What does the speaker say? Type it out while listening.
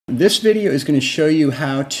this video is going to show you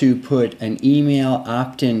how to put an email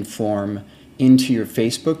opt-in form into your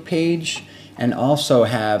Facebook page and also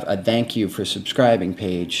have a thank you for subscribing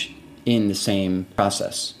page in the same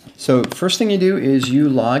process. So first thing you do is you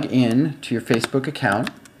log in to your Facebook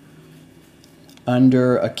account.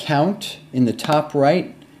 Under account in the top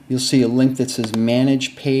right you'll see a link that says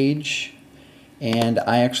manage page, and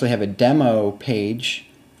I actually have a demo page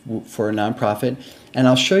for a nonprofit, and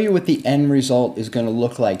I'll show you what the end result is going to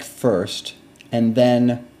look like first, and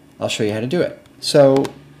then I'll show you how to do it. So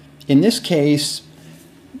in this case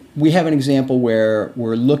we have an example where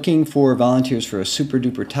we're looking for volunteers for a super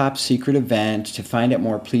duper top secret event. To find out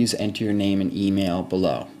more, please enter your name and email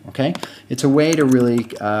below. Okay, it's a way to really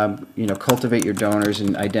cultivate your donors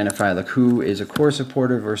and identify like who is a core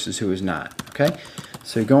supporter versus who is not. Okay,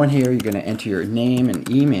 so you go in here, you're going to enter your name and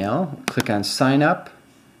email, click on sign up,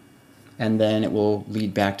 and then it will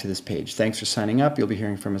lead back to this page. Thanks for signing up. You'll be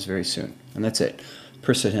hearing from us very soon. And that's it.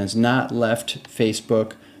 Person has not left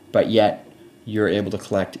Facebook, but yet you're able to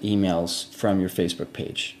collect emails from your Facebook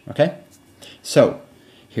page. Okay? So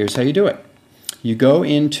here's how you do it. You go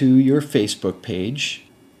into your Facebook page,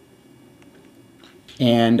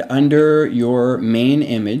 and under your main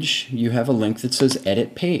image you have a link that says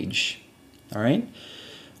edit page. All right?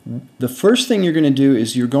 The first thing you're going to do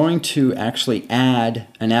is you're going to actually add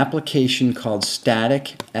an application called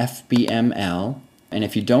static FBML, and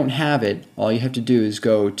if you don't have it, all you have to do is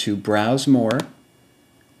go to Browse More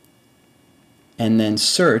and then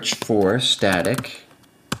search for static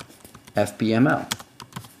FBML.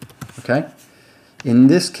 Okay? In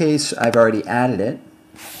this case, I've already added it.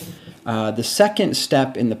 The second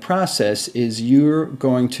step in the process is you're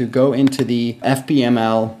going to go into the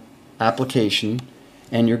FBML application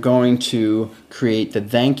and you're going to create the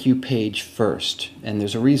thank you page first. And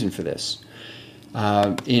there's a reason for this.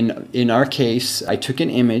 In our case, I took an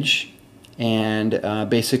image, and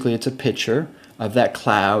basically it's a picture of that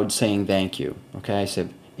cloud saying thank you. Okay, I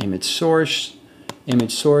said image source,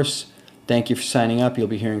 thank you for signing up. You'll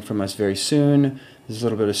be hearing from us very soon. There's a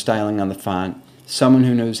little bit of styling on the font. Someone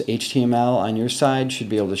who knows HTML on your side should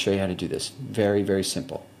be able to show you how to do this. Very, very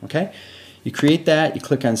simple. Okay, you create that, you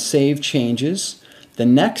click on Save Changes. The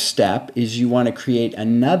next step is you want to create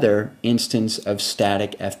another instance of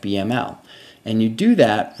static FBML. And you do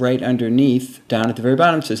that right underneath, down at the very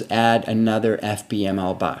bottom, it says add another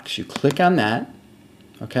FBML box. You click on that,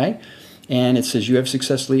 okay, and it says you have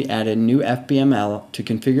successfully added new FBML. To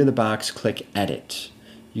configure the box, click edit.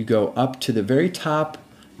 You go up to the very top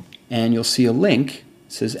and you'll see a link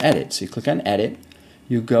that says edit. So you click on edit.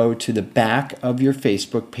 You go to the back of your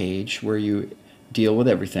Facebook page where you deal with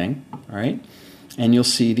everything, all right, and you'll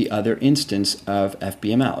see the other instance of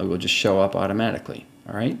FBML. It will just show up automatically,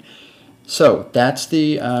 all right. So that's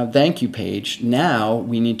the thank you page. Now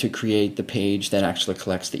we need to create the page that actually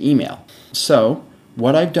collects the email. So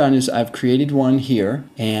what I've done is I've created one here,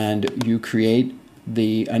 and you create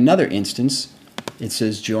another instance. It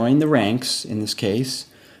says join the ranks in this case.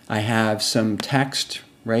 I have some text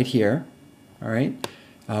right here. All right.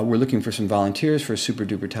 We're looking for some volunteers for a super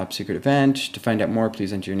duper top secret event. To find out more,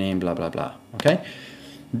 please enter your name, blah, blah, blah. Okay.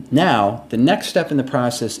 Now, the next step in the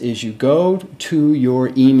process is you go to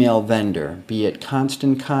your email vendor, be it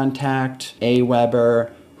Constant Contact,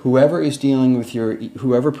 Aweber, whoever is dealing with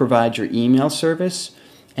whoever provides your email service,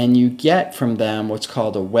 and you get from them what's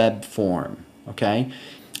called a web form. Okay?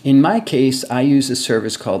 In my case, I use a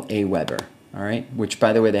service called Aweber, all right, which,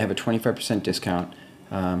 by the way, they have a 25% discount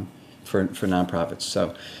for nonprofits.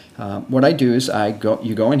 So what I do is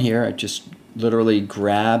you go in here, I just literally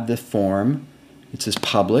grab the form. It says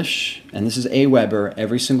publish, and this is Aweber.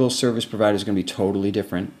 Every single service provider is going to be totally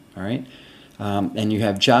different, all right? And you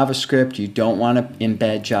have JavaScript. You don't want to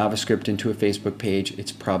embed JavaScript into a Facebook page.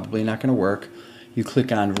 It's probably not going to work. You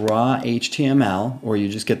click on raw HTML, or you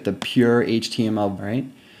just get the pure HTML, right?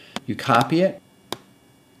 You copy it.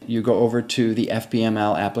 You go over to the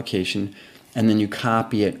FBML application, and then you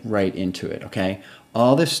copy it right into it, okay?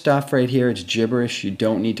 All this stuff right here, it's gibberish. You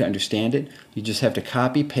don't need to understand it. You just have to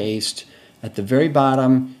copy, paste. At the very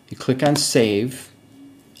bottom, you click on Save,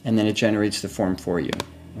 and then it generates the form for you.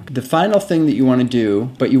 The final thing that you want to do,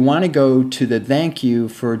 but you want to go to the thank you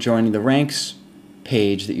for joining the ranks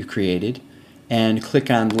page that you created, and click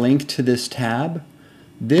on Link to this tab.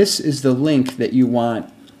 This is the link that you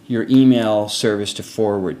want your email service to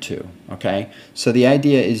forward to. Okay? So the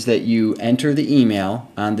idea is that you enter the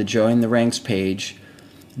email on the Join the Ranks page,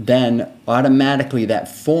 then automatically that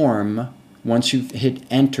form, once you hit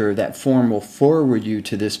enter, that form will forward you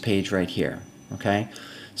to this page right here. Okay?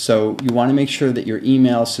 So you want to make sure that your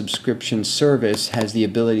email subscription service has the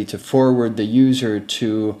ability to forward the user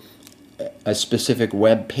to a specific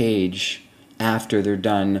web page after they're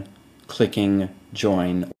done clicking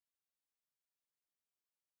join.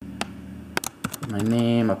 My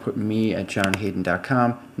name, I'll put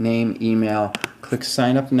me@johnhayden.com, name, email, click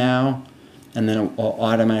sign up now, and then it will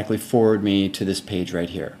automatically forward me to this page right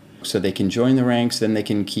here. So they can join the ranks, then they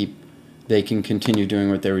can continue doing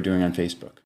what they were doing on Facebook.